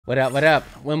What up, what up?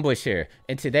 Winbush here.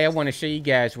 And today I want to show you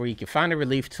guys where you can find a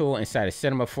relief tool inside of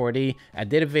Cinema 4D. I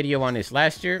did a video on this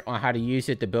last year on how to use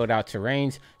it to build out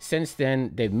terrains. Since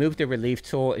then, they've moved the relief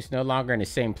tool. It's no longer in the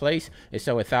same place. And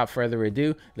so without further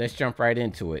ado, let's jump right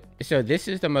into it. So this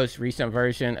is the most recent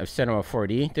version of Cinema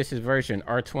 4D. This is version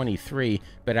R23,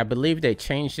 but I believe they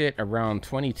changed it around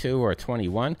 22 or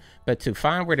 21. But to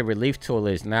find where the relief tool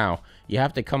is now, you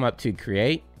have to come up to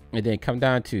create and then come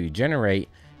down to generate.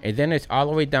 And then it's all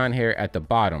the way down here at the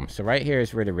bottom. So right here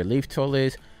is where the relief tool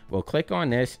is. We'll click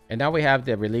on this, and now we have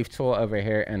the relief tool over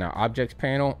here in our objects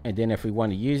panel. And then if we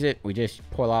want to use it, we just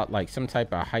pull out like some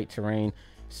type of height terrain.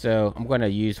 So I'm going to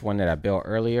use one that I built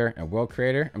earlier in World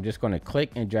Creator. I'm just going to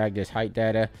click and drag this height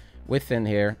data within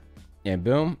here, and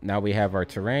boom, now we have our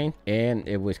terrain. And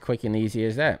it was quick and easy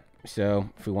as that. So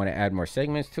if we want to add more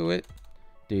segments to it,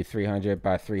 do 300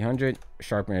 by 300,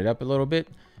 sharpen it up a little bit.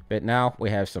 But now we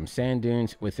have some sand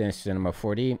dunes within Cinema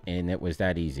 4D, and it was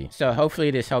that easy. So hopefully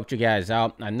this helped you guys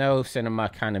out. I know Cinema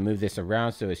kind of moved this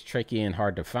around, so it's tricky and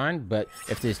hard to find. But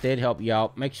if this did help you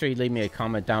out, make sure you leave me a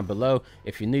comment down below.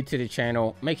 If you're new to the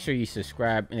channel, make sure you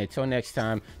subscribe. And until next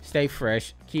time, stay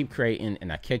fresh, keep creating,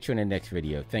 and I'll catch you in the next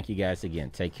video. Thank you guys again.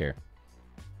 Take care.